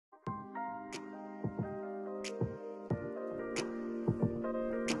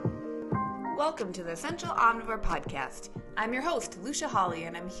Welcome to the Essential Omnivore Podcast. I'm your host, Lucia Hawley,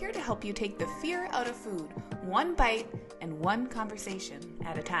 and I'm here to help you take the fear out of food, one bite and one conversation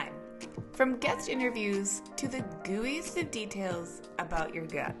at a time. From guest interviews to the gooeyest of details about your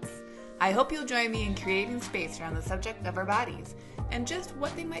guts. I hope you'll join me in creating space around the subject of our bodies and just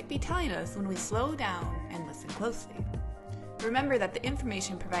what they might be telling us when we slow down and listen closely. Remember that the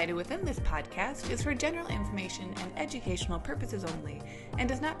information provided within this podcast is for general information and educational purposes only and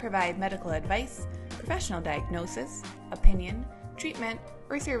does not provide medical advice, professional diagnosis, opinion, treatment,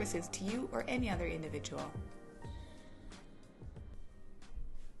 or services to you or any other individual.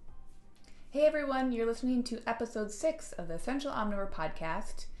 Hey everyone, you're listening to episode 6 of the Essential Omnivore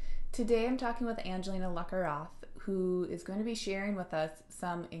Podcast. Today I'm talking with Angelena Luckeroth, who is going to be sharing with us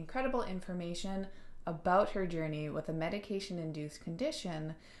some incredible information about her journey with a medication-induced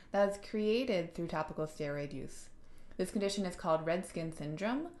condition that is created through topical steroid use. This condition is called red skin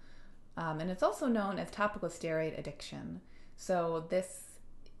syndrome, and it's also known as topical steroid addiction. So this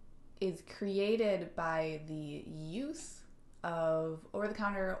is created by the use of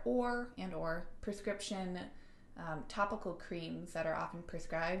over-the-counter or prescription topical creams that are often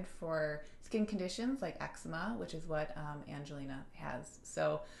prescribed for skin conditions like eczema, which is what Angelena has.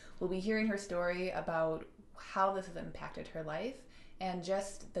 So we'll be hearing her story about how this has impacted her life and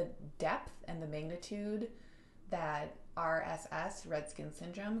just the depth and the magnitude that RSS, red skin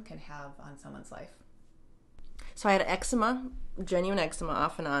syndrome, can have on someone's life. So I had eczema, genuine eczema,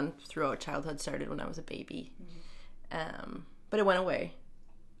 off and on throughout childhood. Started when I was a baby, but it went away,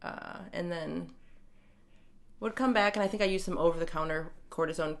 and then would come back. And I think I used some over-the-counter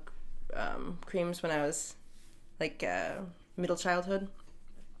cortisone creams when I was like middle childhood.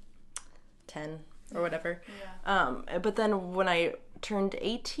 10 or whatever. Yeah. But then when I turned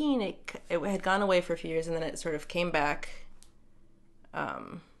 18, it had gone away for a few years, and then it sort of came back.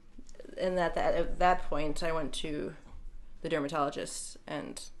 And at that point, I went to the dermatologist,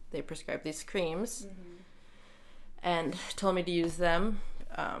 and they prescribed these creams and told me to use them.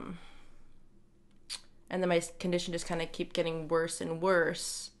 And then my condition just kind of kept getting worse and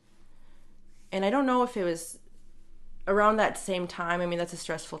worse. And I don't know if it was around that same time. I mean, that's a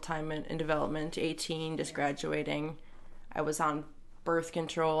stressful time in development, 18, just graduating. I was on birth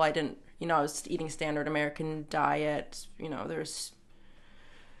control. I was eating standard American diet. There's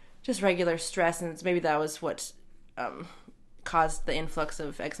just regular stress, and maybe that was what caused the influx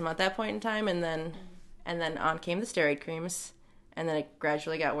of eczema at that point in time. And then on came the steroid creams, and then it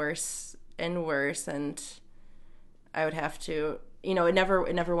gradually got worse and worse, and I would have to, it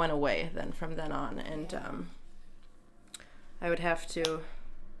never went away then from then on, and I would have to,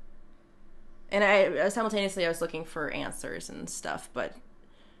 and I simultaneously I was looking for answers and stuff, but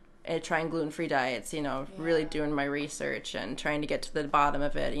trying gluten-free diets, really doing my research and trying to get to the bottom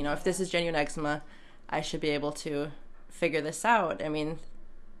of it. If this is genuine eczema, I should be able to figure this out. I mean,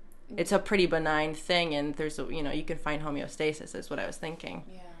 it's a pretty benign thing, and there's you can find homeostasis is what I was thinking.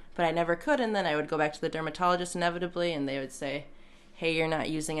 Yeah. But I never could, and then I would go back to the dermatologist inevitably, and they would say, hey, you're not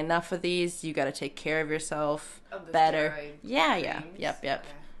using enough of these. You got to take care of yourself better. Yeah. Yep.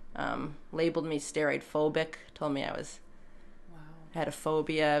 Okay. Labeled me steroid phobic. Told me I had a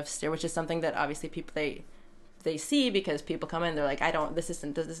phobia of steroid, which is something that obviously people they see because people come in. They're like, this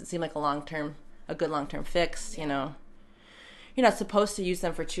doesn't seem like a good long-term fix. Yeah. You're not supposed to use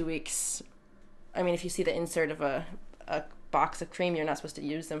them for 2 weeks. I mean, if you see the insert of a box of cream, you're not supposed to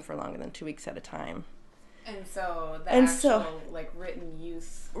use them for longer than 2 weeks at a time. And so the actual written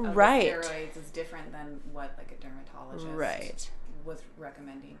use of the steroids is different than what like a dermatologist was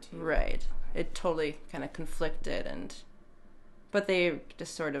recommending to you. Right. Okay. It totally kind of conflicted, but they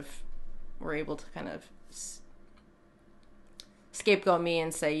just sort of were able to kind of scapegoat me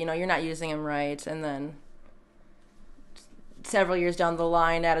and say, you're not using them right. And then several years down the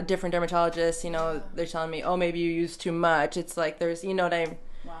line at a different dermatologist, they're telling me, oh, maybe you use too much. It's like there's, what I'm...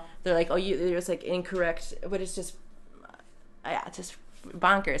 Wow. They're like, it's like incorrect, but it's just, it's just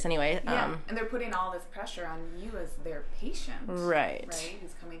bonkers anyway. Yeah, and they're putting all this pressure on you as their patient. Right.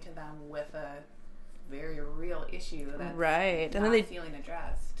 Who's coming to them with a very real issue that's and not then they feeling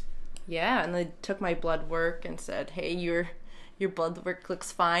addressed. Yeah, and they took my blood work and said, hey, your blood work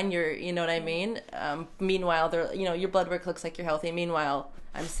looks fine. You know what I mean? Meanwhile, they're, your blood work looks like you're healthy. Meanwhile,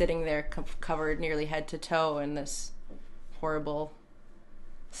 I'm sitting there covered nearly head to toe in this horrible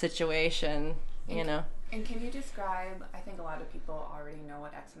situation, And can you describe, I think a lot of people already know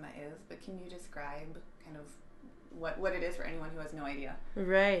what eczema is, but can you describe kind of what it is for anyone who has no idea?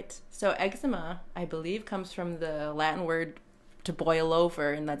 Right. So eczema, I believe, comes from the Latin word to boil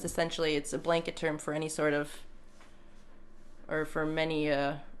over, and that's essentially, it's a blanket term for any sort of, or for many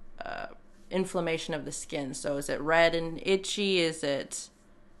inflammation of the skin. So is it red and itchy? Is it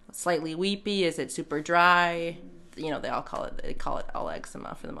slightly weepy? Is it super dry? You know, they call it all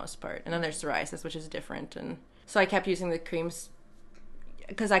eczema for the most part. And then there's psoriasis, which is different. And so I kept using the creams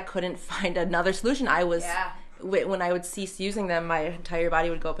because I couldn't find another solution. When I would cease using them, my entire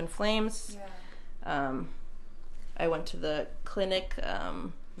body would go up in flames. Yeah. I went to the clinic,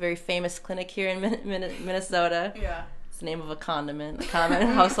 very famous clinic here in Minnesota. Yeah. It's the name of a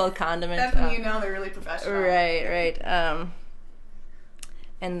household condiment. That's when you know they're really professional. Right.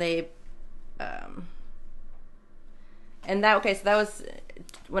 And they, so that was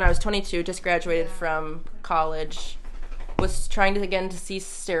when I was 22, just graduated from college. Was trying to cease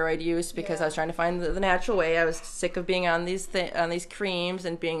steroid use because I was trying to find the natural way. I was sick of being on these creams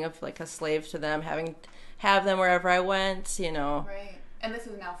and being like a slave to them, have them wherever I went, you know. Right. And this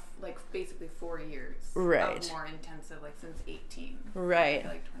is now like basically 4 years. Right. Of more intensive, like since 18. Right.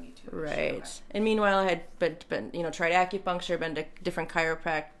 Like 22. Right. Okay. And meanwhile, I had been tried acupuncture, been to different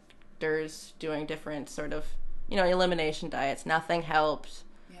chiropractors, doing different sort of, elimination diets. Nothing helped.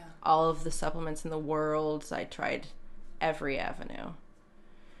 Yeah. All of the supplements in the world, I tried every avenue.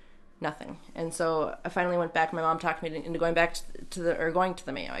 Nothing. And so I finally went back. My mom talked me into going back to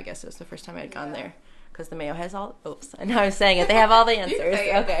the Mayo. I guess it was the first time I had gone there, because the Mayo has all. Oops, I know I was saying it. They have all the answers.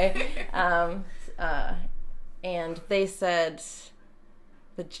 Okay. And they said,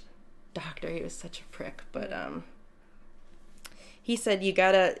 the doctor, he was such a prick, but he said,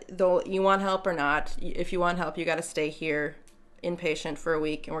 you want help or not? If you want help, you gotta stay here, inpatient for a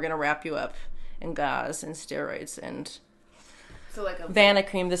week, and we're gonna wrap you up in gauze and steroids and. So like a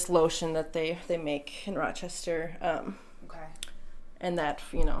Vanna-Cream, this lotion that they make in Rochester. Okay. And that,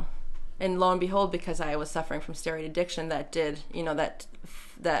 and lo and behold, because I was suffering from steroid addiction, that did,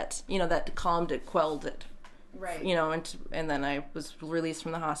 that calmed it, quelled it. Right. And then I was released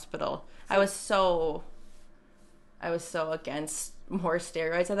from the hospital. I was so against more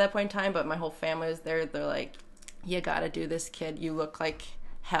steroids at that point in time, but my whole family was there. They're like, you gotta do this, kid. You look like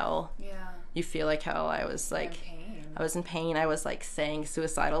hell. Yeah. You feel like hell. I was like... I was in pain. I was like saying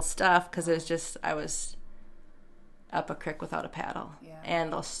suicidal stuff because it was just, I was up a creek without a paddle. Yeah.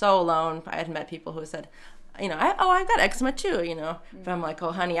 And I was so alone. I had met people who said, I've got eczema too, Mm-hmm. But I'm like,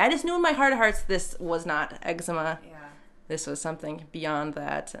 oh, honey, I just knew in my heart of hearts this was not eczema. Yeah. This was something beyond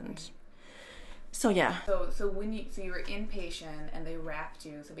that. And so, yeah. So when you were inpatient and they wrapped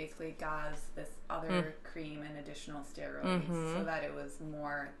you, so basically gauze, this other cream and additional steroids, so that it was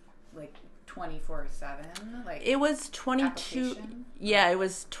more like 24/7, like it was 22 application? Yeah, it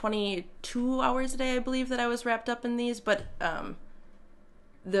was 22 hours a day, I believe, that I was wrapped up in these, but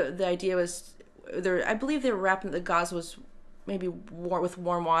the idea was I believe they were wrapping, the gauze was maybe with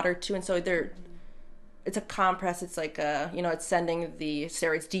warm water too, and so it's a compress. It's like it's sending the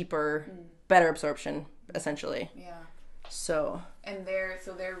steroids deeper, better absorption essentially. Yeah. So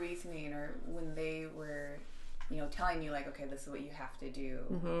their reasoning, or when they were telling you like, okay, this is what you have to do.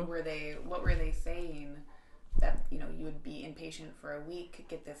 Mm-hmm. What were they saying? That, you would be inpatient for a week,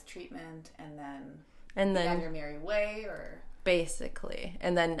 get this treatment, and then be on your merry way, or? Basically.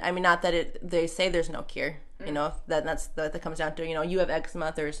 And then, I mean, not that they say there's no cure, that comes down to, you have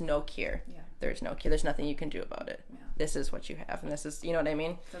eczema, there's no cure. Yeah. There's no cure. There's nothing you can do about it. Yeah. This is what you have, and this is, you know what I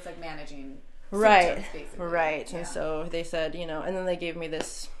mean? So it's like managing symptoms, basically. Right. Yeah. And so they said, and then they gave me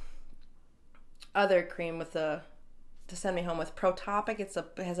this other cream to send me home with Protopic. It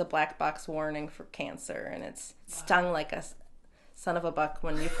has a black box warning for cancer, and it's stung like a son of a buck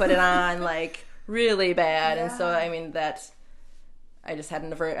when you put it on, like really bad. Yeah. And so I mean I just I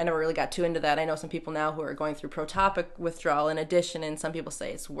never really got too into that. I know some people now who are going through Protopic withdrawal in addition, and some people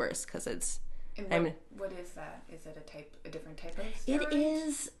say it's worse because it's. And what is that? Is it a different type of steroid? It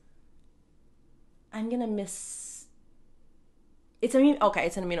is. I'm gonna miss. It's an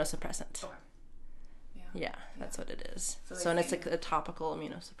immunosuppressant. Okay. Yeah, that's what it is. So and it's like a topical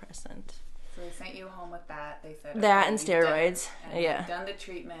immunosuppressant. So they sent you home with that. They said that and steroids. You've done the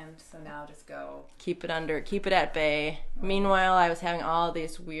treatment, so now just go. Keep it at bay. Right. Meanwhile, I was having all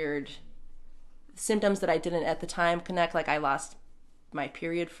these weird symptoms that I didn't at the time connect. Like I lost my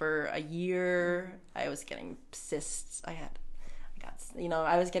period for a year. I was getting cysts. I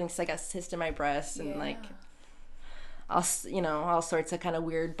was getting like a cyst in my breast, and like. All sorts of kind of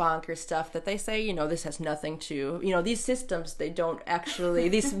weird bonker stuff that they say, this has nothing to, these systems, they don't actually,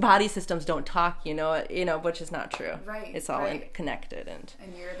 these body systems don't talk, which is not true. Right. It's all connected. And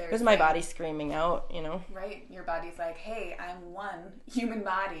you're there. It was my body screaming out, Right. Your body's like, hey, I'm one human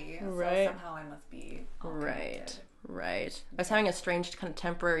body. Right. So somehow I must be all connected. Right. I was having a strange kind of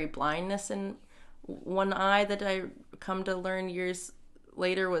temporary blindness in one eye that I come to learn years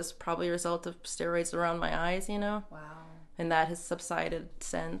later was probably a result of steroids around my eyes, you know? Wow. And that has subsided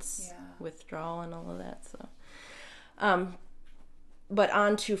since, withdrawal and all of that, so. But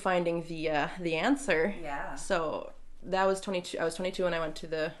on to finding the answer. Yeah. So that was 22. I was 22 when I went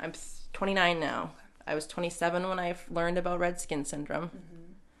to I'm 29 now. I was 27 when I learned about red skin syndrome.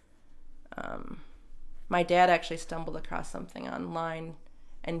 Mm-hmm. My dad actually stumbled across something online,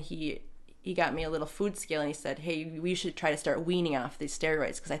 and he got me a little food scale, and he said, "Hey, we should try to start weaning off these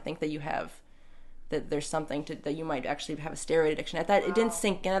steroids because I think that there's something that you might actually have a steroid addiction." At that, It didn't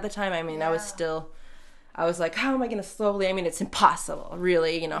sink in at the time. I mean, I was like, how am I going to slowly? I mean, it's impossible,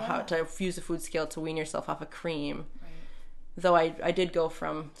 really, how to use a food scale to wean yourself off a cream. Right. Though I did go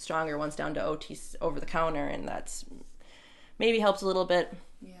from stronger ones down to OT over the counter, and that's maybe helps a little bit.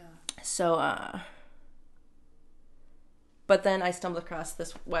 Yeah. So, but then I stumbled across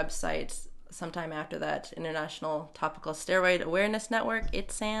this website sometime after that, International Topical Steroid Awareness Network,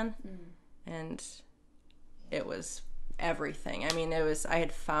 ITSAN, and it was everything. I mean, I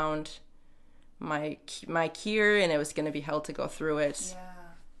had found my cure, and it was going to be hell to go through it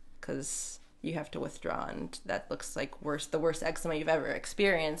because you have to withdraw, and that looks like the worst eczema you've ever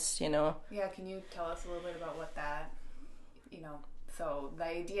experienced, Yeah, can you tell us a little bit about what that, so the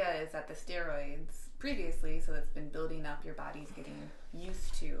idea is that the steroids previously, so it's been building up, your body's getting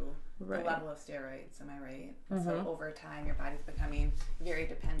used to the level of steroids, am I right? Mm-hmm. So over time your body's becoming very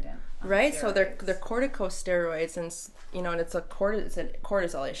dependent on right, steroids. So they're corticosteroids, and and it's a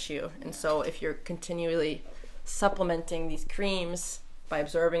cortisol issue, and so if you're continually supplementing these creams by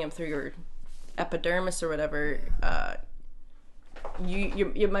absorbing them through your epidermis or whatever,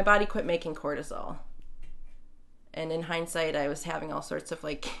 my body quit making cortisol. And in hindsight, I was having all sorts of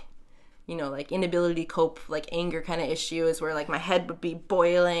like inability to cope, like anger kind of issues where like my head would be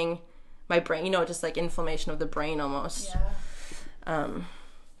boiling, my brain, just like inflammation of the brain almost. Yeah.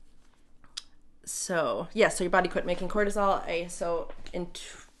 So your body quit making cortisol. So in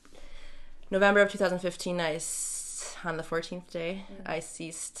November of 2015, on the 14th day, I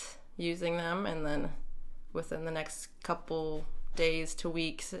ceased using them, and then within the next couple days to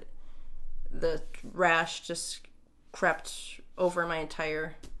weeks, the rash just crept over my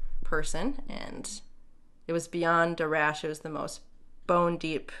entire person, and it was beyond a rash. It was the most bone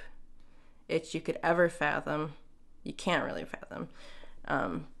deep itch you could ever fathom. You can't really fathom.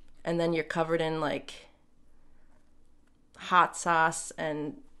 And then you're covered in like hot sauce,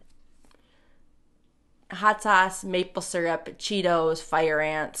 maple syrup, Cheetos, fire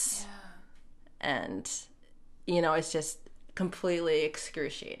ants, and it's just completely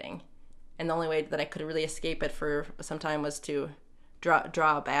excruciating. And the only way that I could really escape it for some time was to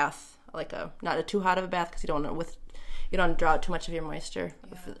draw a bath, like not a too hot of a bath, because you don't want to draw out too much of your moisture,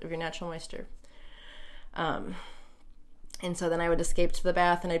 of your natural moisture. And so then I would escape to the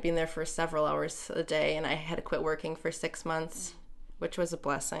bath, and I'd be in there for several hours a day, and I had to quit working for 6 months, which was a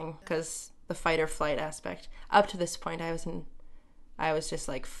blessing, because the fight or flight aspect. Up to this point, I was just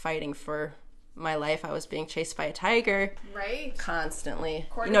like fighting for my life. I was being chased by a tiger, right? Constantly.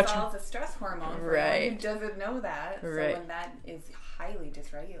 Cortisol is a stress hormone. For right. Who doesn't know that? Right. So when that is highly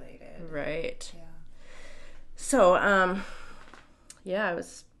dysregulated, right? Yeah. So, it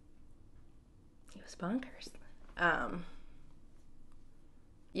was bonkers.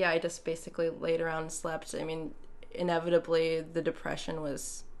 I just basically laid around and slept. I mean, inevitably, the depression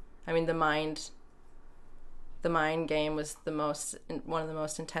was. I mean, the mind game was one of the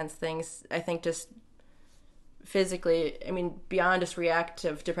most intense things. I think just physically, I mean, beyond just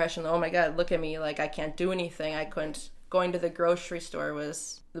reactive depression, oh my God, look at me, like I can't do anything. Going to the grocery store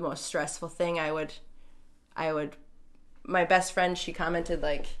was the most stressful thing. My best friend, she commented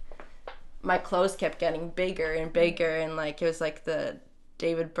like, my clothes kept getting bigger and bigger, and like, it was like the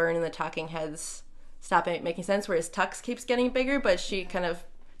David Byrne in the Talking Heads Stop Making Sense, where his tux keeps getting bigger, but she kind of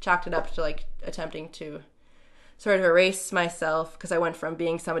chalked it up to like attempting to sort of erase myself, because I went from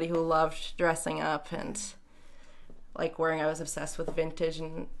being somebody who loved dressing up and like I was obsessed with vintage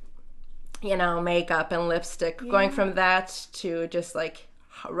and makeup and lipstick, going from that to just like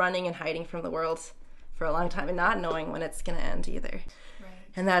running and hiding from the world for a long time and not knowing when it's going to end either. Right.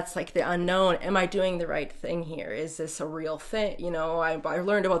 And that's like the unknown. Am I doing the right thing here? Is this a real thing? I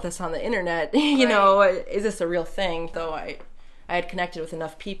learned about this on the internet. Is this a real thing? Though I had connected with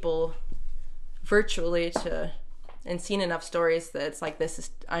enough people virtually and seen enough stories that it's like,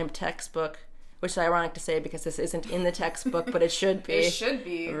 I'm textbook, which is ironic to say because this isn't in the textbook, but it should be. It should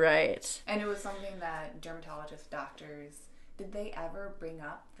be. Right. And it was something that dermatologists, doctors, did they ever bring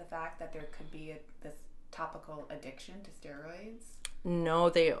up the fact that there could be this topical addiction to steroids? No,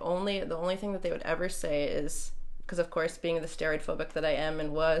 the only thing that they would ever say is because of course, being the steroid phobic that I am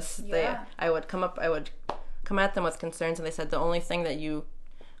and was, Yeah. I would come at them with concerns, and they said the only thing that you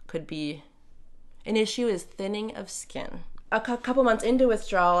could be an issue is thinning of skin. A couple months into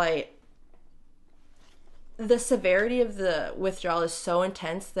withdrawal, the severity of the withdrawal is so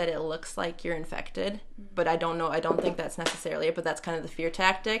intense that it looks like you're infected, but I don't think that's necessarily it, but that's kind of the fear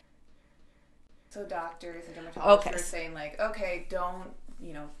tactic. So doctors and dermatologists were saying like, okay, don't,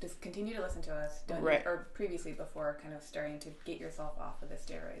 just continue to listen to us. Don't, right. Or previously before kind of starting to get yourself off of the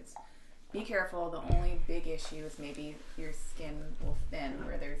steroids. Be careful. The only big issue is maybe your skin will thin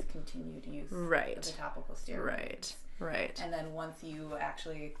where there's continued use of the topical steroids. Right. And then once you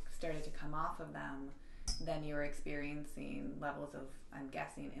actually started to come off of them, then you were experiencing levels of, I'm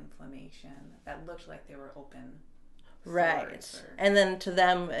guessing, inflammation that looked like they were open. Right. And then to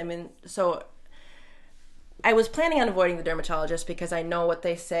them, I mean, so I was planning on avoiding the dermatologist because I know what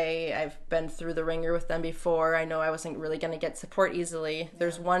they say. I've been through the ringer with them before. I know I wasn't really going to get support easily. Yeah.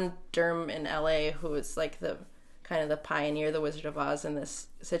 There's one derm in L.A. who is like the kind of the pioneer, the Wizard of Oz in this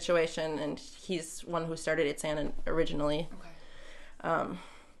situation, and he's one who started eczema originally. Okay.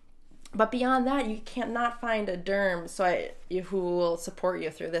 But beyond that, you can't not find a derm who will support you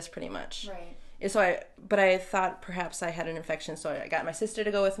through this pretty much. Right. But I thought perhaps I had an infection, so I got my sister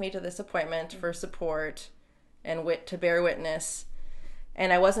to go with me to this appointment for support and to bear witness.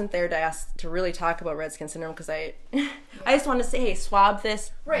 And I wasn't there to really talk about red skin syndrome because I just wanted to say, hey, swab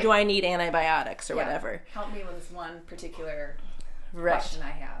this. Right. Do I need antibiotics or whatever? Help me with this one particular question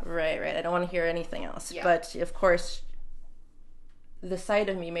I have. Right. I don't want to hear anything else. Yeah. But of course, the sight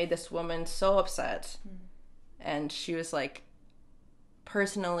of me made this woman so upset, and she was like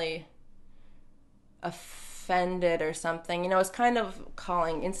personally offended or something. It's kind of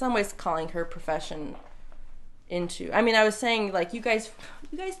in some ways calling her profession into. I mean, I was saying like, you guys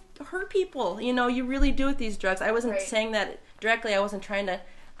hurt people. You really do with these drugs. I wasn't saying that directly. I wasn't trying to.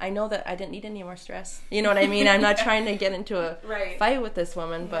 I know that I didn't need any more stress. You know what I mean? I'm not trying to get into a fight with this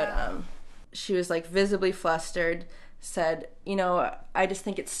woman, but she was like visibly flustered. Said, I just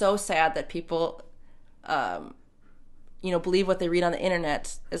think it's so sad that people, believe what they read on the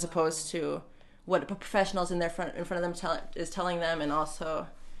internet as opposed to what professionals in front of them is telling them, and also,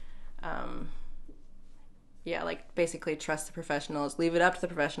 basically trust the professionals, leave it up to the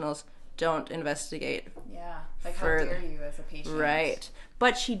professionals, don't investigate. Yeah, like how dare you as a patient? Right,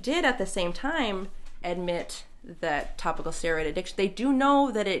 but she did at the same time admit that topical steroid addiction. They do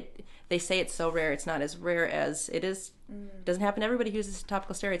know that They say it's so rare. It's not as rare as it is. It doesn't happen to everybody who uses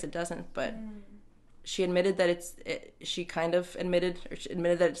topical steroids. It doesn't. But she admitted that she admitted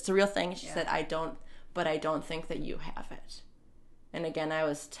that it's a real thing. She said, I don't think that you have it. And again, I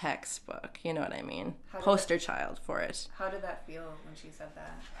was textbook. You know what I mean? Poster child for it. How did that feel when she said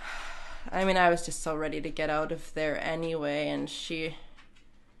that? I mean, I was just so ready to get out of there anyway. And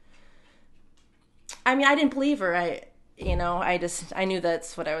I didn't believe her. I knew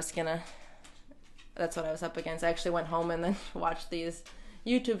that's what I was up against. I actually went home and then watched these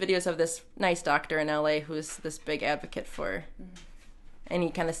YouTube videos of this nice doctor in LA who's this big advocate for, and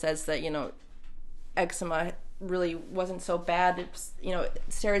he kind of says that, eczema really wasn't so bad.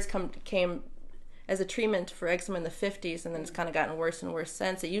 Steroids came as a treatment for eczema in the 50s, and then it's kind of gotten worse and worse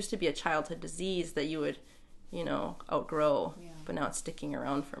since. It used to be a childhood disease that you would, outgrow, but now it's sticking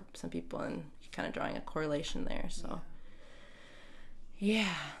around for some people, and kind of drawing a correlation there, so...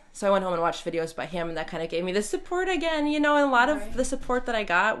 Yeah. So I went home and watched videos by him, and that kind of gave me the support again, and a lot of the support that I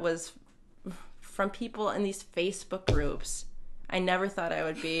got was from people in these Facebook groups. I never thought I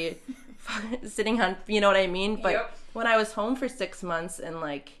would be sitting on, you know what I mean? But when I was home for 6 months and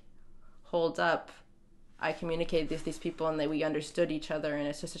holed up, I communicated with these people, and we understood each other, and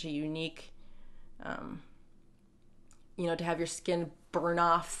it's just such a unique, to have your skin burn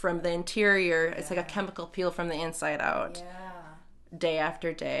off from the interior. It's like a chemical peel from the inside out. Yeah. Day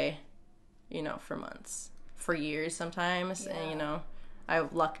after day, for months, for years sometimes. Yeah. And, I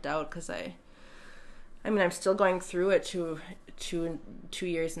lucked out because I'm still going through it 2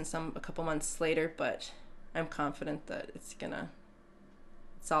 years and a couple months later, but I'm confident that it's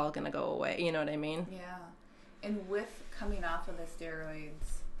all gonna go away. You know what I mean? Yeah. And with coming off of the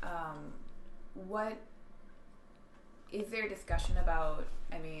steroids, what is there a discussion about?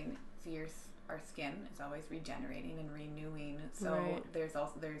 Our skin is always regenerating and renewing, so there's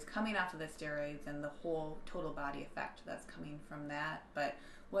coming off of the steroids and the whole total body effect that's coming from that. But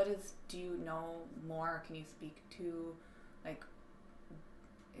do you know more? Can you speak to,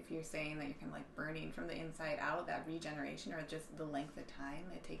 if you're saying that you're kind of burning from the inside out, that regeneration, or just the length of time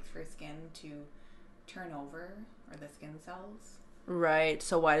it takes for skin to turn over, or the skin cells? Right.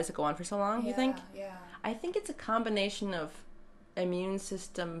 So why does it go on for so long, you think? Yeah. I think it's a combination of immune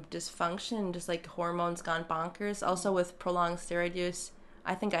system dysfunction, just like hormones gone bonkers. Also with prolonged steroid use,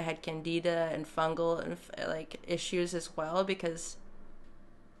 I think I had candida and fungal and like issues as well, because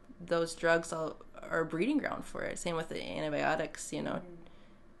those drugs are a breeding ground for it. Same with the antibiotics, you know.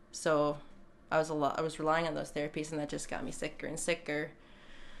 So I was relying on those therapies, and that just got me sicker and sicker.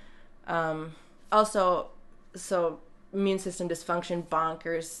 Also, so immune system dysfunction,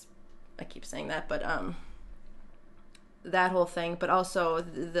 bonkers. I keep saying that, but that whole thing. But also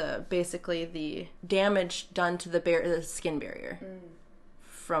basically the damage done to the skin barrier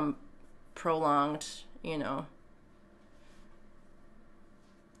from prolonged, you know.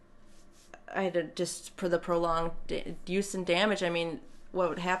 I had to just for the prolonged use and damage. I mean,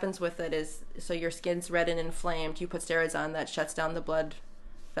 what happens with it is, so your skin's red and inflamed. You put steroids on, that shuts down the blood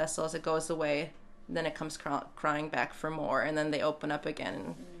vessels. It goes away. Then it comes crying back for more, and then they open up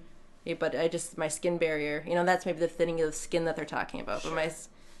again. But my skin barrier, you know, that's maybe the thinning of the skin that they're talking about. Sure. But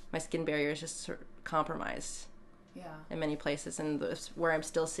my skin barrier is just sort of compromised. Yeah. In many places, and where I'm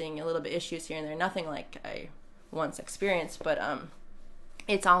still seeing a little bit issues here and there. Nothing like I once experienced, but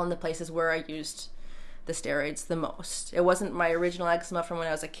it's all in the places where I used the steroids the most. It wasn't my original eczema from when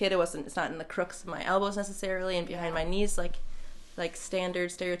I was a kid. It's not in the crooks of my elbows necessarily and behind my knees like standard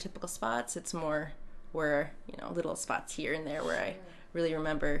stereotypical spots. It's more where, you know, little spots here and there where I really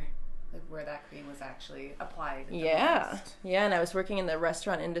remember like where that cream was actually applied. Yeah, and I was working in the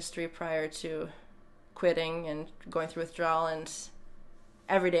restaurant industry prior to quitting and going through withdrawal, and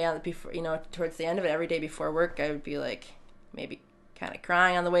every day before, you know, towards the end of it, every day before work, I would be like maybe kind of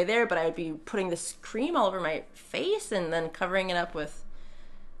crying on the way there, but I would be putting this cream all over my face and then covering it up with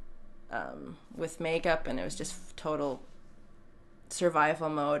makeup, and it was just total survival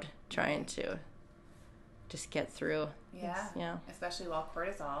mode, trying to just get through. Yeah. Especially while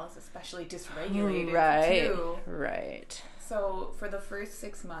cortisol is especially dysregulated too. Right. So for the first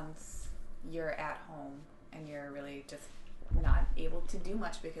 6 months, you're at home and you're really just not able to do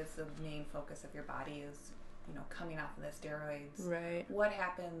much because the main focus of your body is, you know, coming off of the steroids. Right. What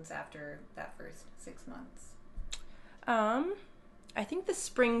happens after that first 6 months? I think the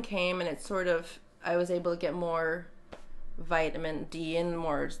spring came, and it sort of, I was able to get more vitamin D and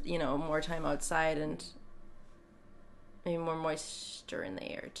more time outside, and maybe more moisture in the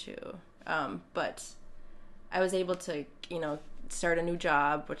air too. But I was able to, you know, start a new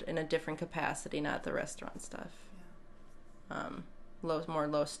job in a different capacity, not the restaurant stuff. Yeah. More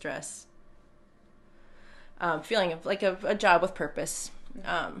low stress. Feeling of like a job with purpose.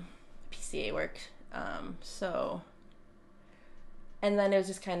 PCA work. So, and then it was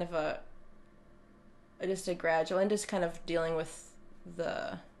just kind of a gradual, and just kind of dealing with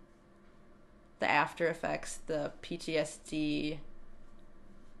the after effects, the PTSD.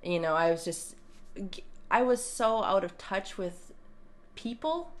 You know, I was so out of touch with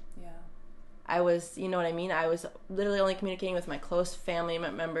people. Yeah. I was, you know what I mean? I was literally only communicating with my close family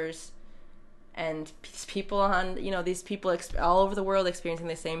members and people these people all over the world experiencing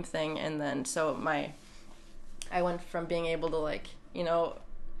the same thing. And then, so I went from being able to, like, you know,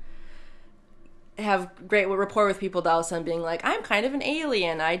 have great rapport with people to all of a sudden being like, I'm kind of an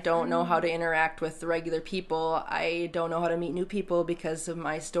alien. I don't know how to interact with the regular people. I don't know how to meet new people because of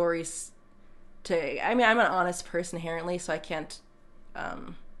my stories. I'm an honest person inherently, so I can't,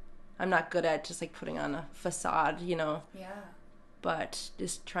 I'm not good at just like putting on a facade, you know. Yeah. But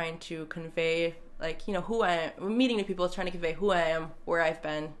just trying to convey, like, you know, who I am, meeting new people, trying to convey who I am, where I've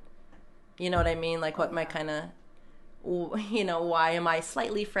been, you know what I mean? Like what my kind of, you know, why am I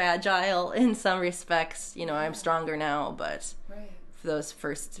slightly fragile in some respects? You know, I'm stronger now, but for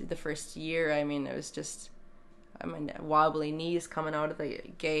the first year, I mean, it was just, I mean, wobbly knees coming out of the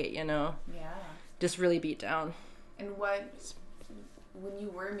gate, you know. Yeah. Just really beat down. And when you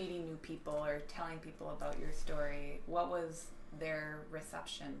were meeting new people or telling people about your story, what was their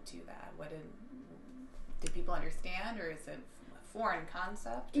reception to that? Did people understand, or is it a foreign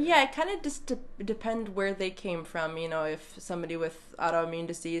concept? Or? Yeah, it kind of just depend where they came from. You know, if somebody with autoimmune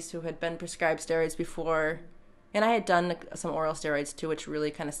disease who had been prescribed steroids before, and I had done some oral steroids too, which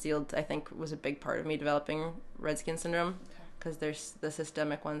really kind of sealed, I think, was a big part of me developing red skin syndrome, because there's the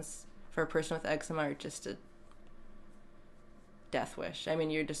systemic ones for a person with eczema are just a death wish. I mean,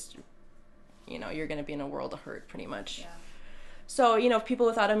 you're just, you know, you're going to be in a world of hurt pretty much. Yeah. So, you know, if people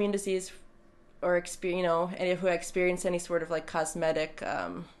with autoimmune disease or you know, and who experience any sort of like cosmetic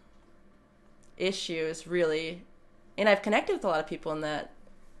issues, really, and I've connected with a lot of people in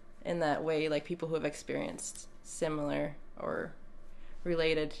that way, like people who have experienced similar or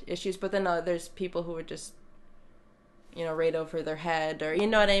related issues. But then there's people who would just, you know, right over their head, or, you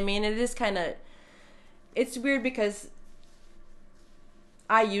know what I mean? It is kind of, it's weird because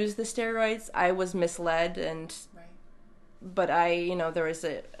I used the steroids. I was misled, and Right. but there was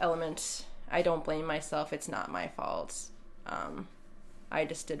an element. I don't blame myself. It's not my fault. I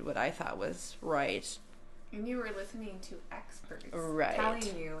just did what I thought was right. And you were listening to experts. Right.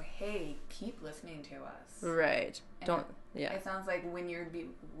 Telling you, hey, keep listening to us. Right. And it sounds like when you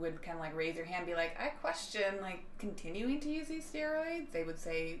would kind of like raise your hand and be like, I question like continuing to use these steroids, they would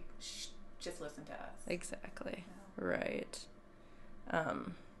say, shh, just listen to us. Exactly. Yeah. Right.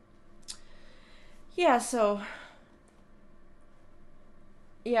 Yeah, so...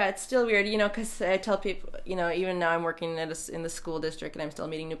 Yeah, it's still weird, because I tell people, even now I'm working in the school district and I'm still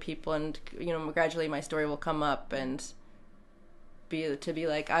meeting new people, and, gradually my story will come up and be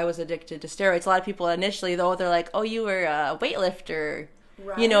like, I was addicted to steroids. A lot of people initially, though, they're like, oh, you were a weightlifter.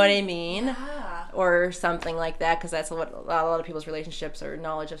 Right. You know what I mean? Yeah. Or something like that, because that's what a lot of people's relationships or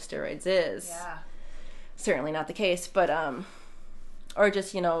knowledge of steroids is. Yeah. Certainly not the case, but, or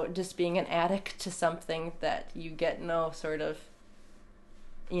just, just being an addict to something that you get no sort of,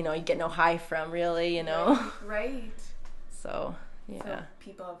 you get no high from, really, Right. So, yeah. So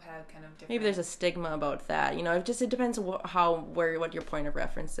people have had kind of different... Maybe there's a stigma about that, it depends what your point of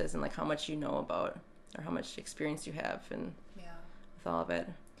reference is and, like, how much you know about or how much experience you have and with all of it.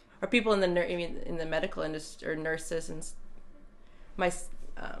 Or people in the medical industry or nurses, and my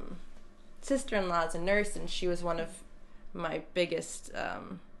sister-in-law is a nurse, and she was one of my biggest...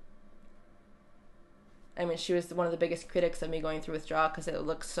 she was one of the biggest critics of me going through withdrawal because it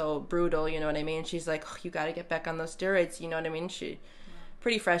looks so brutal, you know what I mean? She's like, oh, you got to get back on those steroids, you know what I mean? She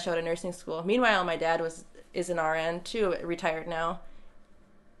pretty fresh out of nursing school. Meanwhile, my dad is an RN too, retired now.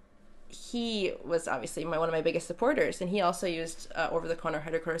 He was obviously one of my biggest supporters, and he also used over-the-counter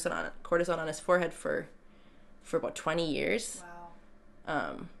hydrocortisone on his forehead for about 20 years.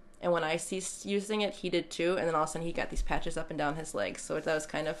 Wow. And when I ceased using it, he did too, and then all of a sudden he got these patches up and down his legs, so that was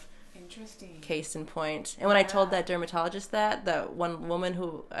kind of... Interesting. Case in point. And when I told that dermatologist that one woman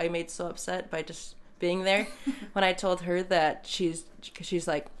who I made so upset by just being there, when I told her that she's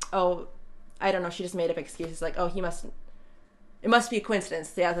like, oh, I don't know, she just made up excuses like, oh, it must be a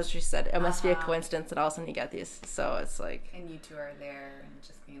coincidence. Yeah, that's what she said. It must be a coincidence that all of a sudden you got these. So it's like... And you two are there and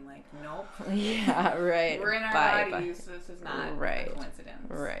just being like, nope. Yeah, right. We're in our bodies, so this is not a coincidence.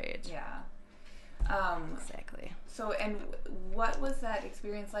 Right. Yeah. Exactly. So, and what was that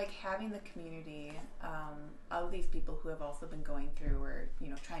experience like, having the community of these people who have also been going through or,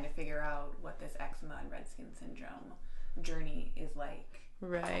 trying to figure out what this eczema and red skin syndrome journey is like?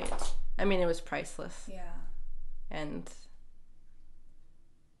 Right. It was priceless. Yeah. And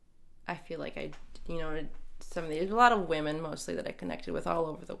I feel like there's a lot of women mostly that I connected with all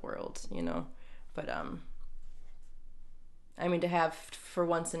over the world, but, to have, for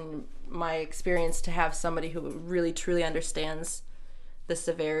once in my experience, to have somebody who really truly understands the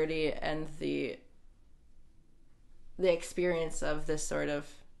severity and the experience of this sort of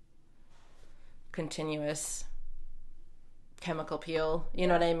continuous chemical peel, you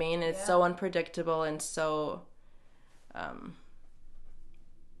know what I mean? It's so unpredictable and so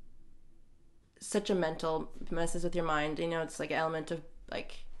such a mental messes with your mind, it's like an element of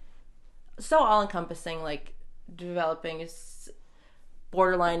like so all-encompassing, like developing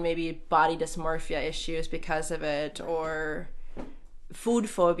borderline maybe body dysmorphia issues because of it, or food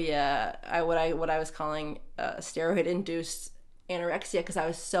phobia, what I was calling steroid-induced anorexia, because I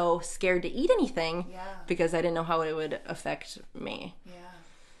was so scared to eat anything because I didn't know how it would affect me. Yeah.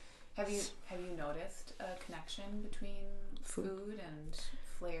 Have you noticed a connection between food and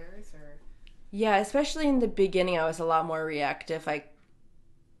flares or? Yeah, especially in the beginning, I was a lot more reactive.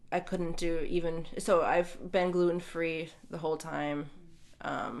 I couldn't do even... So I've been gluten-free the whole time.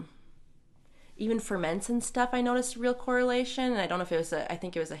 Even ferments and stuff, I noticed a real correlation. And I don't know if it was I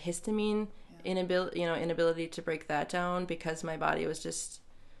think it was a histamine inability to break that down because my body was just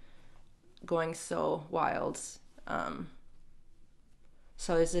going so wild.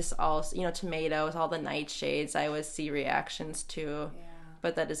 So is this all, tomatoes, all the nightshades, I always see reactions to. Yeah.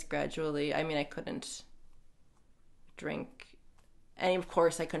 But that is gradually, I couldn't drink... And of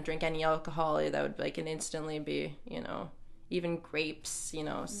course, I couldn't drink any alcohol. That would instantly be, even grapes,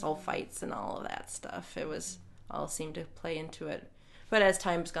 sulfites and all of that stuff. It was all seemed to play into it. But as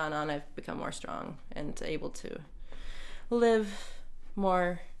time's gone on, I've become more strong and able to live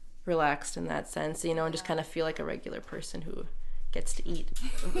more relaxed in that sense, and just kind of feel like a regular person who gets to eat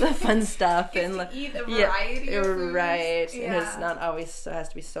the fun stuff and to eat a variety of foods. Right. Yeah. And it's not always has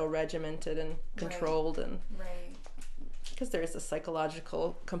to be so regimented and controlled and because there is a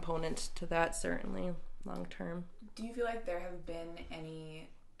psychological component to that, certainly long term. Do you feel like there have been any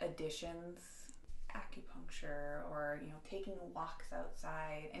additions acupuncture or, taking walks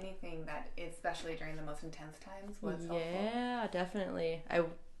outside, anything that, especially during the most intense times, was helpful? Yeah, definitely. I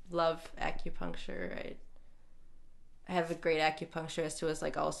love acupuncture. I have a great acupuncturist who has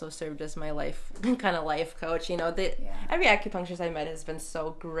also served as my life coach. Every acupuncturist I met has been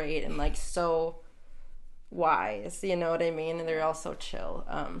so great and so wise, you know what I mean? And they're all so chill.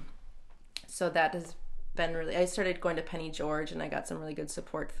 So that has been really, I started going to Penny George and I got some really good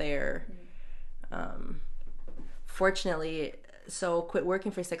support there. Fortunately, so quit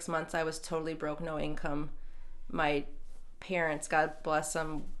working for 6 months. I was totally broke, no income. My parents, God bless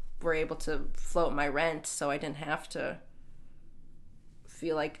them, were able to float my rent, so I didn't have to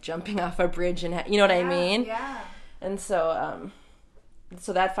feel like jumping off a bridge and you know what I mean? Yeah. And so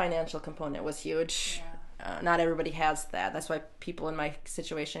so that financial component was huge. Yeah. Not everybody has that. That's why people in my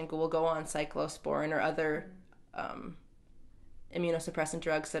situation will go on cyclosporin or other immunosuppressant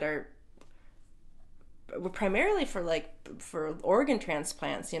drugs that are primarily for organ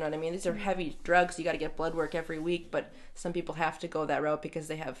transplants, you know what I mean? These are heavy drugs. You got to get blood work every week, but some people have to go that route because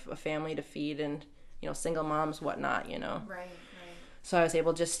they have a family to feed and, single moms, whatnot, Right. So I was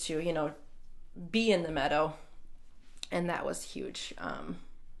able just to, be in the meadow, and that was huge.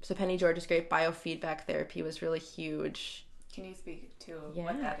 So Penny George is great. Biofeedback therapy was really huge. Can you speak to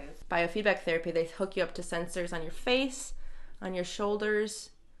what that is? Biofeedback therapy, they hook you up to sensors on your face, on your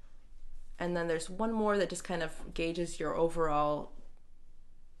shoulders, and then there's one more that just kind of gauges your overall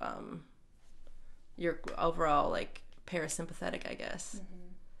parasympathetic, I guess.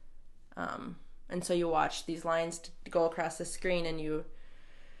 And so you watch these lines go across the screen and you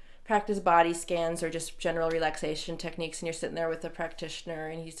practice body scans or just general relaxation techniques, and you're sitting there with a practitioner,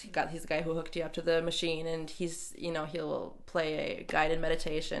 and he's the guy who hooked you up to the machine, and he's, he'll play a guided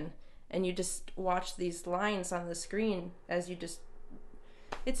meditation, and you just watch these lines on the screen as you just,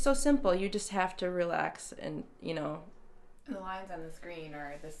 it's so simple. You just have to relax and, The lines on the screen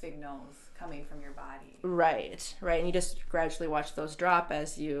are the signals coming from your body. Right. And you just gradually watch those drop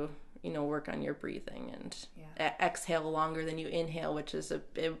as you, work on your breathing and exhale longer than you inhale, which is a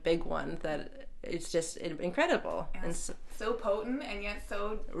big one that it's just incredible. And so potent and yet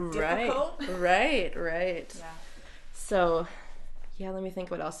so difficult. Right. Yeah. So, let me think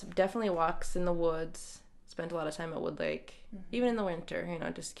what else. Definitely walks in the woods. Spent a lot of time at Wood Lake, even in the winter,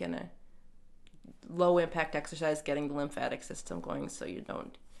 just kind of low impact exercise, getting the lymphatic system going so you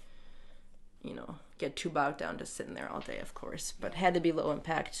don't, get too bogged down just sitting there all day, of course, but had to be low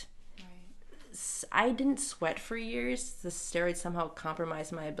impact. Right. I didn't sweat for years. The steroids somehow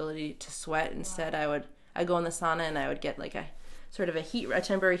compromised my ability to sweat. Instead, I'd go in the sauna and I would get like a sort of a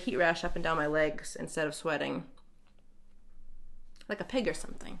temporary heat rash up and down my legs instead of sweating like a pig or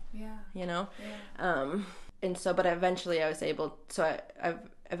something. Yeah. Yeah. And so, but eventually I was able to,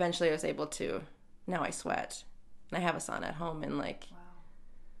 now I sweat. And I have a sauna at home and Wow.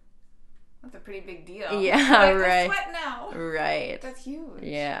 That's a pretty big deal. Yeah, right. I sweat now. Right. That's huge.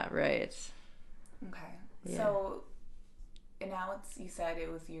 Yeah, right. Okay. Yeah. So, and now you said it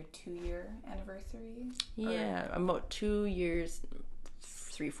was your 2-year anniversary? Yeah, about 2 years,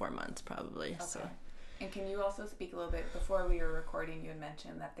 3-4 months probably. Okay. So. And can you also speak a little bit, before we were recording, you had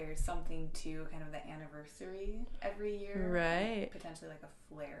mentioned that there's something to kind of the anniversary every year. Right. Potentially like a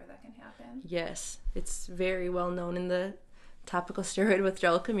flare that can happen. Yes. It's very well known in the topical steroid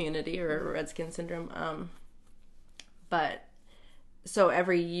withdrawal community, or red skin syndrome. But so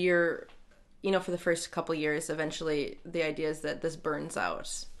every year, for the first couple years, eventually the idea is that this burns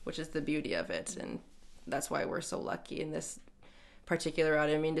out, which is the beauty of it. And that's why we're so lucky in this particular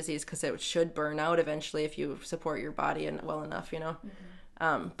autoimmune disease, because it should burn out eventually if you support your body and well enough,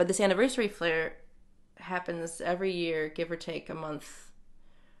 But this anniversary flare happens every year, give or take a month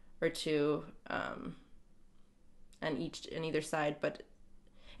or two, on either side. But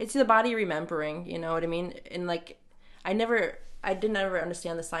it's the body remembering, you know what I mean? And I didn't ever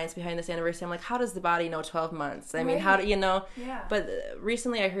understand the science behind this anniversary. I'm like, how does the body know 12 months? I mean, how do Yeah. But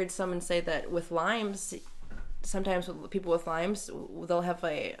recently I heard someone say that with Lyme's, sometimes with people with Lyme's, they'll have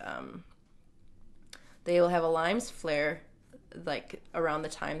a Lyme's flare around the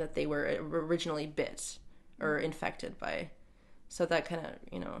time that they were originally bit or infected by. So that kind of,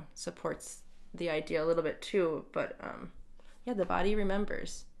 supports the idea a little bit too. But the body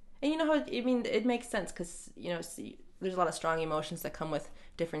remembers. And it makes sense because, there's a lot of strong emotions that come with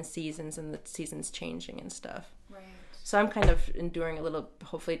different seasons and the seasons changing and stuff. Right. So I'm kind of enduring a little,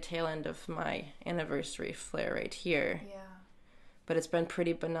 hopefully, tail end of my anniversary flare right here. Yeah. But it's been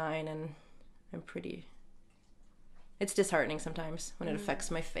pretty benign, and it's disheartening sometimes when it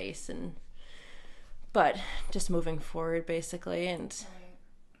affects my face, but just moving forward, basically. And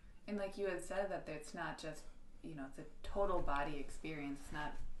right. And like you had said, that it's not just, it's a total body experience. It's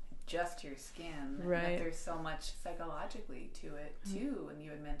not just your skin. Right. And that there's so much psychologically to it too. And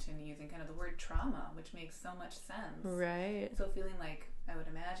you had mentioned using kind of the word trauma, which makes so much sense. Right. So feeling like, I would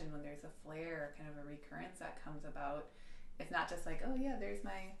imagine when there's a flare, kind of a recurrence that comes about, it's not just like, oh yeah, there's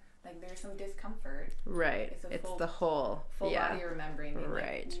some discomfort. Right. It's the whole full body remembering.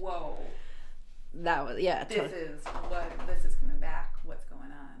 Right. Like, whoa. That was This is coming back. What's going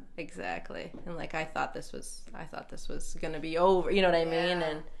on? Exactly. And like I thought this was gonna be over. You know what I mean?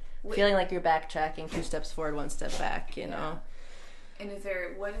 And feeling like you're backtracking 2 steps forward, 1 step back. You know. And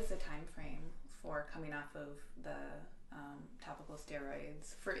what is the time frame for coming off of the topical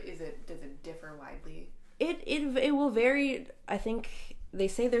steroids? Does it differ widely? It will vary. I think they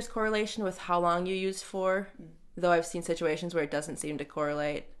say there's correlation with how long you use for, though I've seen situations where it doesn't seem to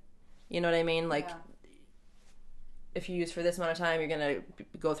correlate. You know what I mean? Like, if you use for this amount of time, you're going to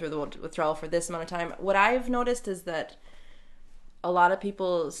go through the withdrawal for this amount of time. What I've noticed is that a lot of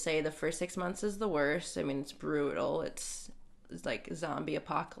people say the first 6 months is the worst. I mean, it's brutal. It's like zombie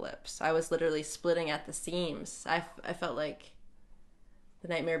apocalypse. I was literally splitting at the seams. I felt like the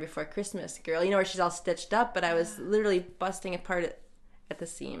Nightmare Before Christmas girl, where she's all stitched up, but I was literally busting apart at the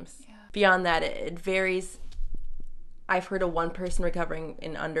seams. Yeah. Beyond that, it varies. I've heard of one person recovering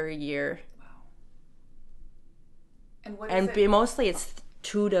in under a year. Wow. And mostly it's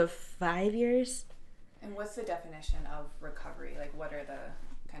 2 to 5 years. And what's the definition of recovery? Like, what are the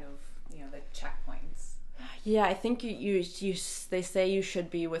kind of, the checkpoints? Yeah, I think they say you should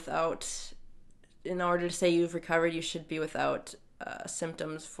be without, in order to say you've recovered, you should be without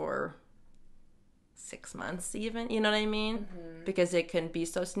symptoms for 6 months even, you know what I mean? Mm-hmm. Because it can be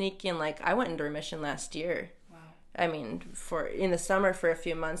so sneaky. And like, I went into remission last year. Wow. I mean, in the summer for a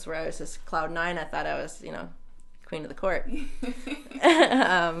few months where I was just cloud 9, I thought I was, queen of the court.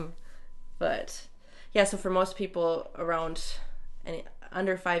 But yeah, so for most people around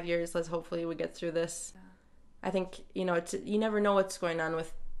under 5 years, hopefully we get through this. Yeah. I think, you never know what's going on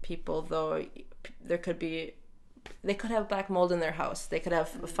with people, though. They could have black mold in their house. They could have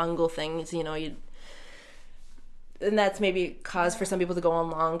fungal things, and that's maybe cause for some people to go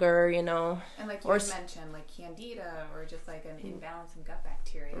on longer, And like you mentioned, like candida or just like an imbalance in gut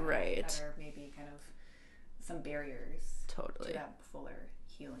bacteria. Right. That are maybe kind of some barriers. Totally. To that fuller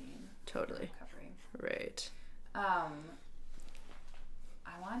healing. Totally. Recovery. Right. I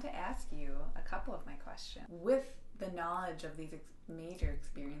wanted to ask you a couple of my questions. With the knowledge of these major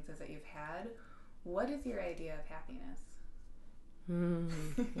experiences that you've had, what is your idea of happiness?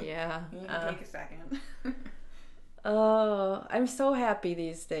 Yeah. You can take a second. Oh, I'm so happy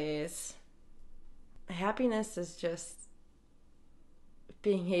these days. Happiness is just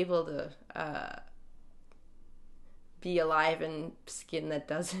being able to be alive in skin that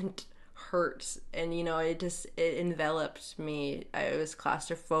doesn't hurt. And, it enveloped me. I was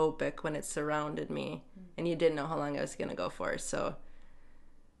claustrophobic when it surrounded me. And you didn't know how long I was going to go for. So,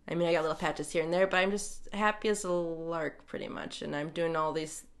 I mean, I got little patches here and there, but I'm just happy as a lark pretty much. And I'm doing all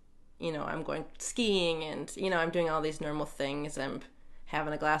these, I'm going skiing and, I'm doing all these normal things. I'm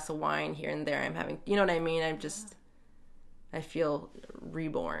having a glass of wine here and there. I'm having, you know what I mean? I feel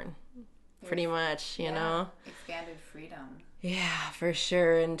reborn pretty much, you know? Expanded freedom. Yeah, for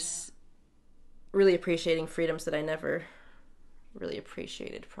sure. And really appreciating freedoms that I never really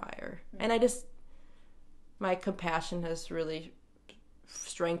appreciated prior. Mm-hmm. And my compassion has really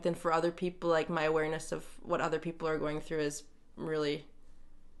strengthened for other people. Like my awareness of what other people are going through is really,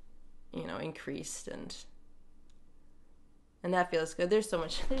 increased, and that feels good. There's so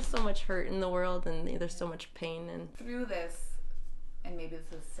much hurt in the world, and there's so much pain. And through this, and maybe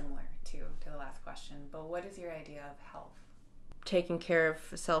this is similar to the last question, but what is your idea of health? Taking care of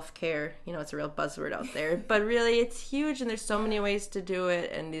self-care, it's a real buzzword out there, but really it's huge, and there's so many ways to do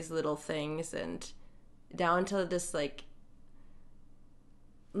it, and these little things, and down to this like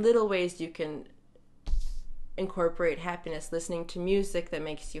little ways you can incorporate happiness, listening to music that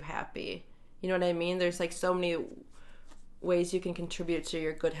makes you happy. You know what I mean? There's like so many ways you can contribute to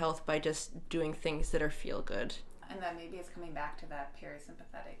your good health by just doing things that are feel good. And that maybe it's coming back to that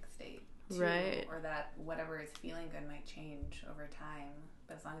parasympathetic state too, right? Or that whatever is feeling good might change over time.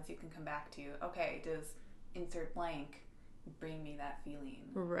 But as long as you can come back to, okay, does insert blank bring me that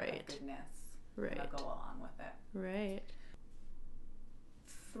feeling of goodness? Right. And I'll go along with it. Right.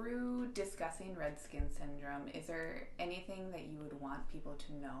 Through discussing red skin syndrome, is there anything that you would want people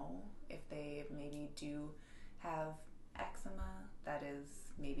to know if they maybe do have eczema that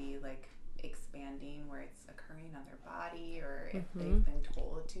is maybe like expanding where it's occurring on their body, or if they've been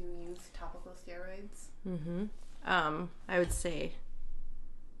told to use topical steroids? I would say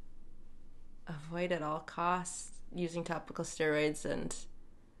avoid at all costs using topical steroids. And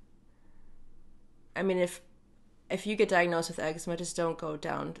I mean, if you get diagnosed with eczema, just don't go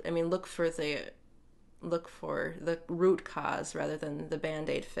down. I mean, look for the root cause rather than the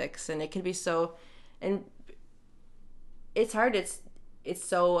Band-Aid fix. And it can be so, and it's hard. It's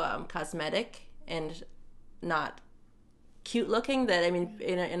so cosmetic and not cute looking that, I mean,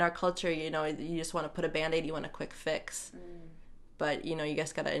 in our culture, you know, you just want to put a Band-Aid, you want a quick fix. But, you know, you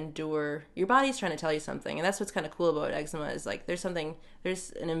just got to endure. Your body's trying to tell you something. And that's what's kind of cool about eczema is, like, there's an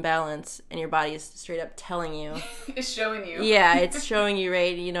imbalance, and your body is straight up telling you. It's showing you. Yeah, it's showing you,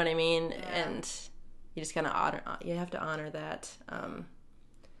 right? You know what I mean? Yeah. And you just kind of you have to honor that.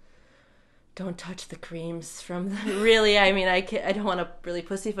 Don't touch the creams from really, I mean, I don't want to really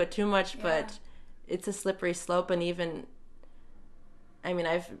pussyfoot too much, but it's a slippery slope. And even, I mean,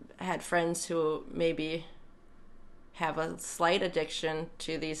 I've had friends who maybe have a slight addiction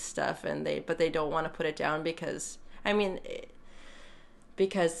to these stuff, but they don't want to put it down because I don't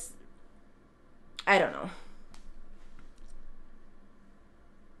know.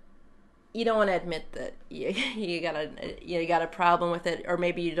 You don't want to admit that you got a problem with it, or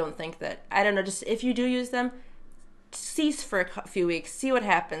maybe you don't think that. I don't know. Just if you do use them, cease for a few weeks. See what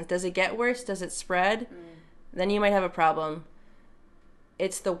happens. Does it get worse? Does it spread? Then you might have a problem.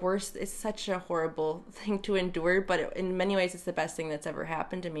 It's the worst. It's such a horrible thing to endure, but in many ways, it's the best thing that's ever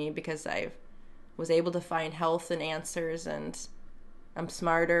happened to me because I was able to find health and answers, and I'm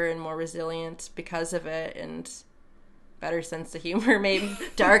smarter and more resilient because of it, and better sense of humor, maybe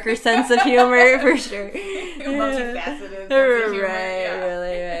darker sense of humor for sure. Multifaceted sense of humor. Right,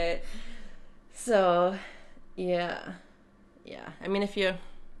 really, right. So, yeah. I mean, if you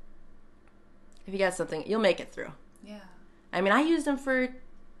got something, you'll make it through. Yeah. I mean, I used them for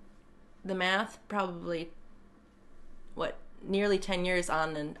the math probably, nearly 10 years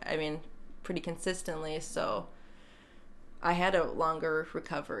on, and I mean, pretty consistently, so I had a longer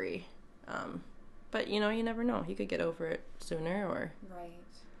recovery. But, you know, you never know. You could get over it sooner or... Right.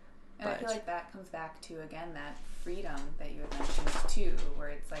 And I feel like that comes back to, again, that freedom that you had mentioned, too, where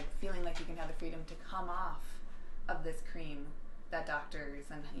it's like feeling like you can have the freedom to come off of this cream that doctors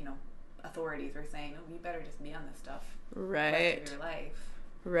and, you know, authorities were saying, oh, you better just be on this stuff right. the rest of your life.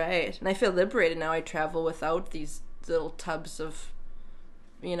 Right. And I feel liberated now. I travel without these little tubs of,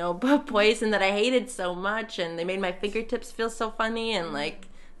 you know, poison that I hated so much, and they made my fingertips feel so funny, and like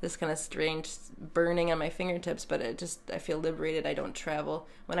this kind of strange burning on my fingertips, but I feel liberated. I don't travel.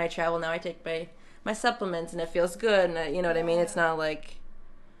 When I travel now, I take my supplements, and it feels good, and you know what I mean? It's not like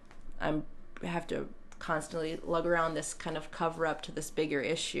I have to constantly lug around this kind of cover up to this bigger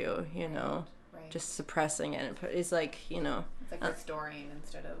issue, you know, just suppressing it. It's like, you know, it's like restoring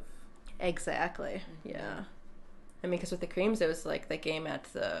instead of exactly. Yeah, I mean, because with the creams, it was like the game at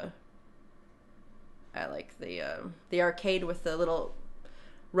the arcade with the little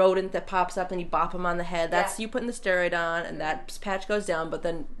rodent that pops up and you bop them on the head. That's you putting the steroid on, and that patch goes down, but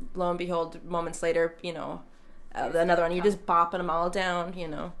then lo and behold, moments later, you know, another one, you just bopping them all down, you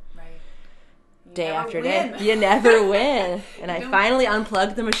know. Day after day, you never win. And I finally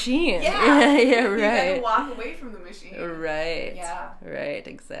unplugged the machine. Yeah, right. You gotta walk away from the machine. Right. Yeah. Right.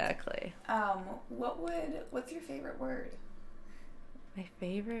 Exactly. What's your favorite word? My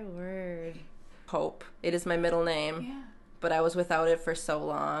favorite word, hope. It is my middle name. Yeah. But I was without it for so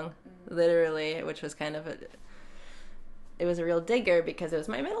long, literally, which was kind of it was a real digger because it was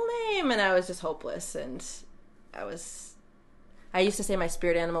my middle name, and I was just hopeless, and I used to say my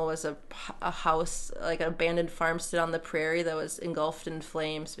spirit animal was a house, like an abandoned farmstead on the prairie that was engulfed in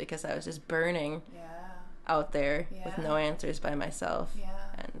flames because I was just burning out there with no answers by myself. Yeah.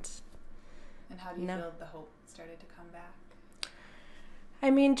 And how do you feel the hope started to come back?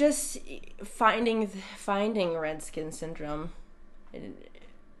 I mean, just finding red skin syndrome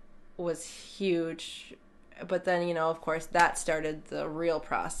was huge. But then, you know, of course, that started the real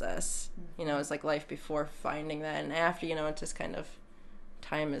process. You know, it's like life before finding that. And after, you know, it just kind of,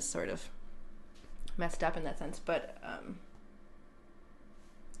 time is sort of messed up in that sense. But,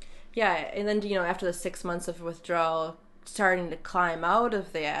 and then, you know, after the 6 months of withdrawal, starting to climb out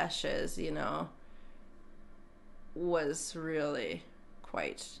of the ashes, you know, was really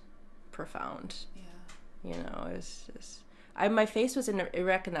quite profound. Yeah. You know, it was just... my face was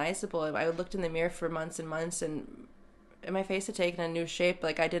irrecognizable. I looked in the mirror for months and months, and my face had taken a new shape.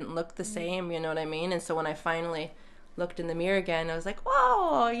 Like, I didn't look the same, you know what I mean? And so when I finally looked in the mirror again, I was like,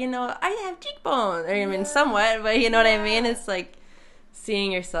 whoa, you know, I have cheekbones. I mean, somewhat, but you know what I mean? It's like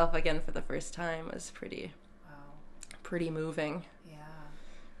seeing yourself again for the first time was pretty moving. Yeah.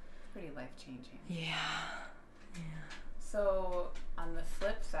 Pretty life-changing. Yeah. So, on the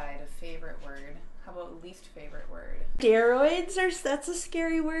flip side, a favorite word. How about least favorite word? Steroids that's a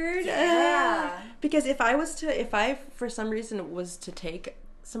scary word. Yeah. Because if I for some reason was to take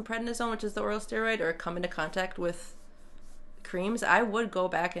some prednisone, which is the oral steroid, or come into contact with creams, I would go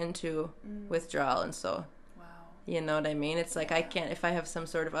back into withdrawal. And so, wow. You know what I mean? It's like I can't, if I have some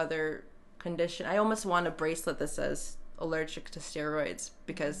sort of other condition, I almost want a bracelet that says allergic to steroids,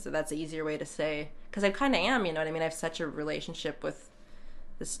 because that's an easier way to say, because I kind of am, you know what I mean? I have such a relationship with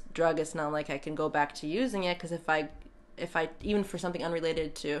this drug. It's not like I can go back to using it, because if I even for something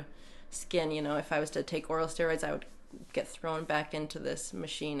unrelated to skin, you know, if I was to take oral steroids, I would get thrown back into this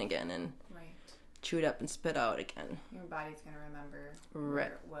machine again and chewed up and spit out again. Your body's gonna remember where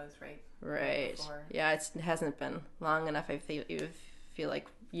it was right before. Yeah, it hasn't been long enough. I feel like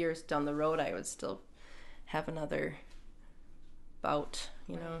years down the road I would still have another bout,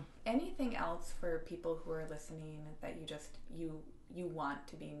 you know. Anything else for people who are listening that you want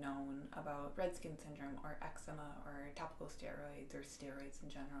to be known about red skin syndrome or eczema or topical steroids or steroids in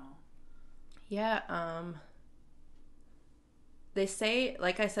general? Yeah, they say,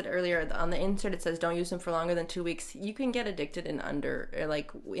 like I said earlier, on the insert it says don't use them for longer than 2 weeks. You can get addicted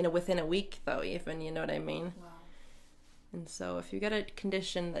within a week, though, even, you know what I mean? Wow. And so if you get a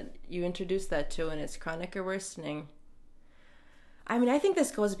condition that you introduce that to and it's chronic or worsening, I mean, I think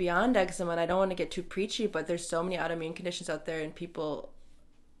this goes beyond eczema, and I don't want to get too preachy, but there's so many autoimmune conditions out there, and people,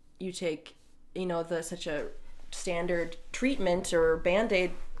 you take, you know, such a standard treatment or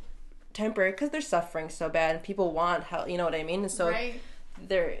Band-Aid temporary, because they're suffering so bad, and people want help, you know what I mean? And so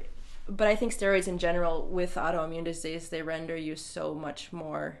but I think steroids in general with autoimmune disease, they render you so much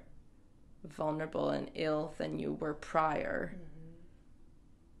more vulnerable and ill than you were prior.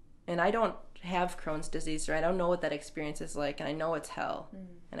 And I don't have Crohn's disease, or I don't know what that experience is like, and I know it's hell.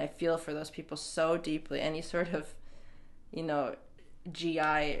 And I feel for those people so deeply. Any sort of, you know,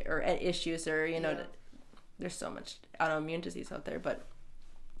 GI or issues, or, you know, there's so much autoimmune disease out there, but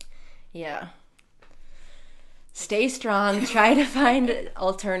yeah, stay strong, try to find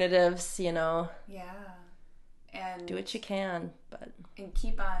alternatives, you know. Yeah. And do what you can, and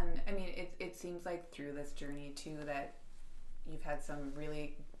keep on. I mean, it seems like through this journey too that you've had some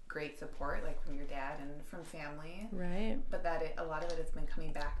really great support, like from your dad and from family, right? But that a lot of it has been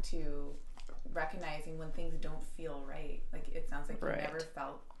coming back to recognizing when things don't feel right. Like, it sounds like you never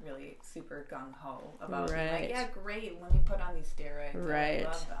felt really super gung-ho about being like, yeah, great, let me put on these steroids. I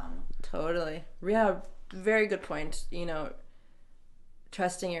love them. Totally. Yeah, very good point. You know,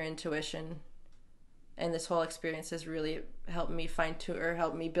 trusting your intuition, and this whole experience has really helped me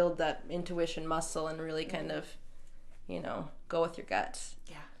help me build that intuition muscle, and really kind of, you know, go with your guts.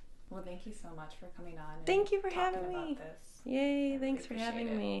 Yeah. Well, thank you so much for coming on. Thank you for having me. Yay, thanks for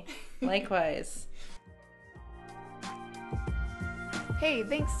having me. Likewise. Hey,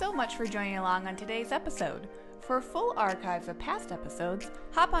 thanks so much for joining along on today's episode. For full archives of past episodes,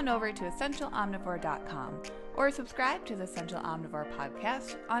 hop on over to essentialomnivore.com or subscribe to the Essential Omnivore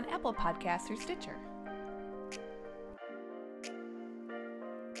podcast on Apple Podcasts or Stitcher.